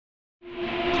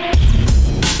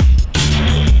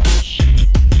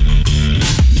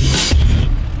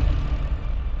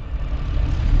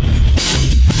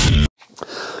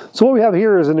So what we have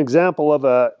here is an example of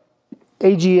a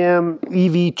AGM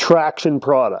EV traction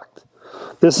product.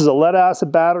 This is a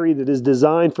lead-acid battery that is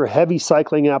designed for heavy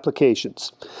cycling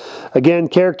applications. Again,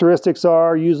 characteristics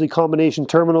are usually combination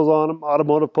terminals on them,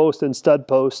 automotive post and stud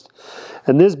post.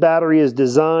 And this battery is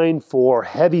designed for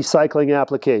heavy cycling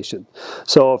application.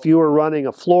 So if you were running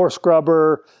a floor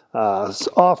scrubber,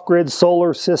 off-grid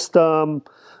solar system,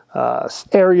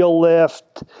 aerial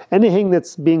lift, anything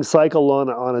that's being cycled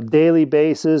on a daily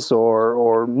basis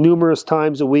or numerous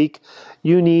times a week,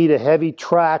 you need a heavy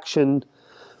traction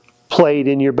plate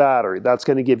in your battery. That's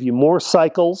going to give you more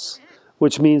cycles,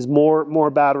 which means more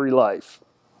battery life.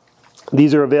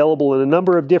 These are available in a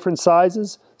number of different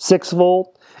sizes: 6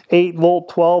 volt, 8 volt,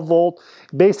 12 volt.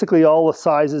 Basically all the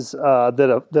sizes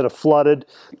that a flooded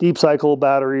deep cycle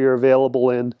battery are available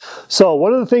in. So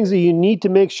one of the things that you need to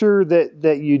make sure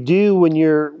that you do when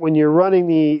you're running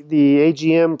the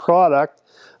AGM product,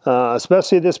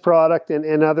 especially this product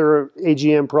and other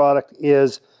AGM product,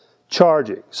 is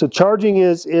charging. So charging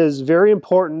is very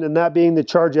important, and that being the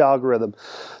charge algorithm.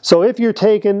 So if you're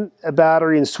taking a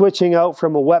battery and switching out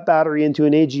from a wet battery into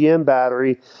an AGM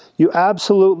battery, you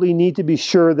absolutely need to be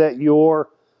sure that you're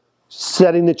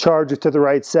setting the charger to the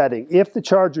right setting. If the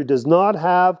charger does not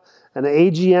have an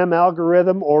AGM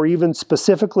algorithm, or even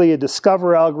specifically a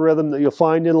Discover algorithm that you'll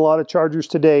find in a lot of chargers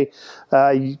today,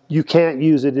 you can't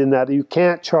use it in that. You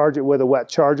can't charge it with a wet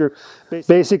charger.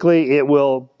 Basically, it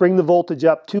will bring the voltage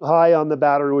up too high on the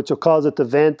battery, which will cause it to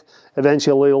vent.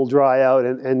 Eventually, it'll dry out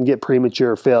and get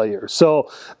premature failure.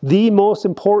 So the most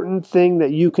important thing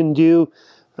that you can do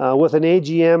with an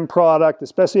AGM product,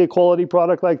 especially a quality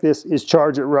product like this, is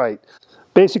charge it right.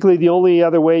 Basically, the only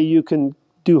other way you can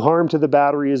do harm to the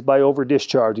battery is by over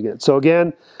discharging it. So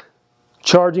again,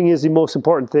 charging is the most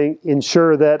important thing.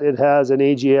 Ensure that it has an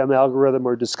AGM algorithm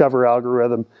or Discover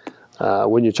algorithm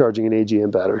when you're charging an AGM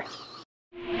battery.